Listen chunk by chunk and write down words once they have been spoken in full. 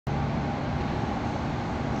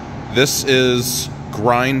This is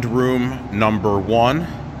grind room number 1.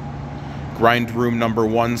 Grind room number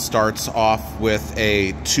 1 starts off with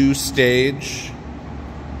a 2-stage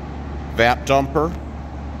vat dumper.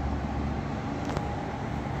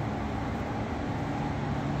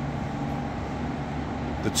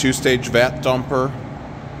 The 2-stage vat dumper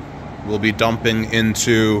will be dumping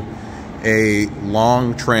into a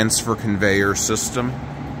long transfer conveyor system.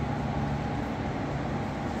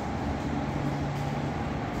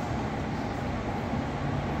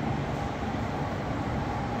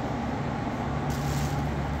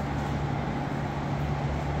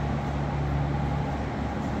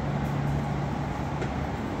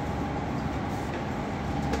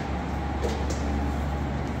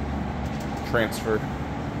 Transfer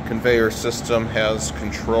conveyor system has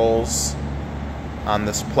controls on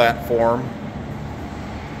this platform.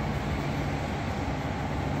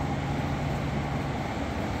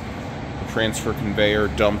 The transfer conveyor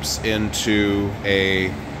dumps into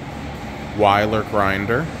a Weiler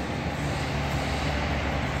grinder.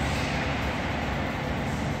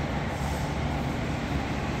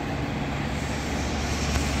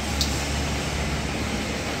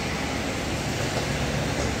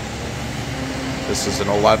 This is an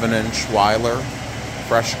 11-inch Weiler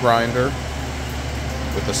fresh grinder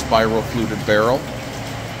with a spiral fluted barrel.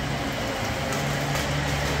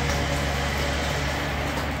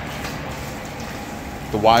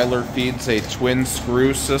 The Weiler feeds a twin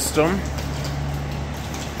screw system.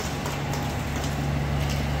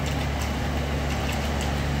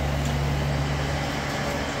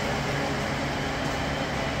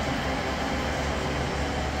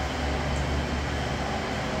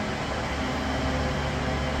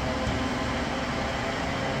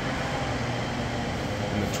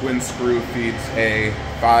 Twin screw feeds a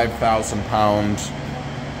 5,000-pound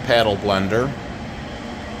paddle blender.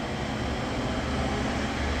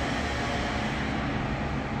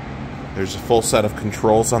 There's a full set of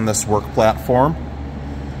controls on this work platform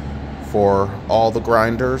for all the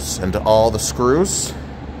grinders and all the screws.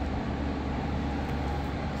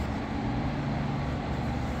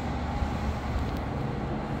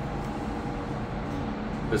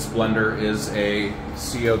 This blender is a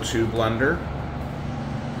CO2 blender,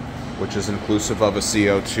 which is inclusive of a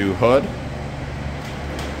CO2 hood.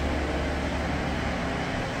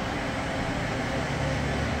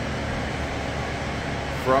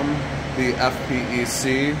 From the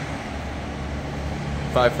FPEC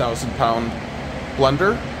 5,000-pound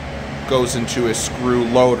blender goes into a screw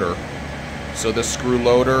loader. So this screw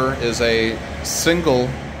loader is a single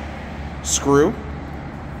screw,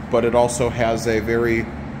 but it also has a very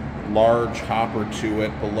large hopper to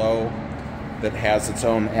it below that has its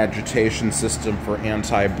own agitation system for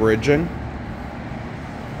anti-bridging.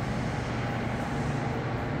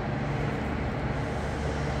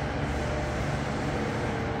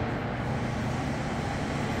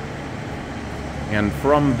 And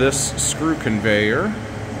from this screw conveyor,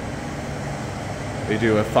 they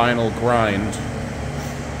do a final grind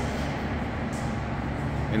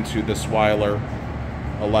into this Weiler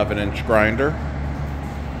 11-inch grinder.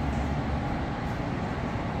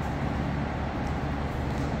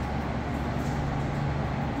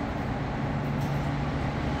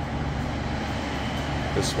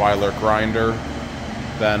 This Weiler grinder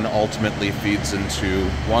then ultimately feeds into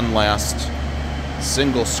one last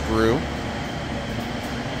single screw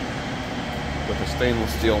with a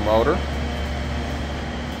stainless steel motor.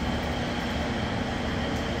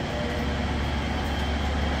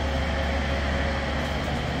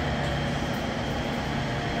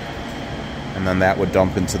 And then that would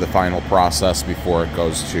dump into the final process before it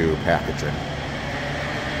goes to packaging.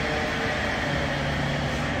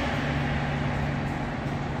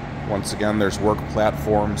 Once again, there's work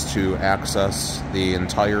platforms to access the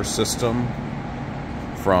entire system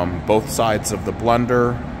from both sides of the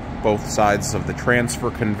blender, both sides of the transfer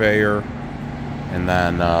conveyor, and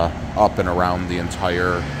then up and around the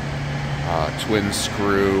entire twin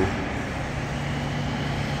screw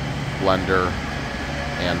blender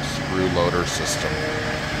and screw loader system.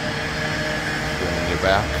 Bringing you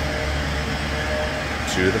back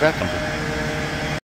to the vat dumper.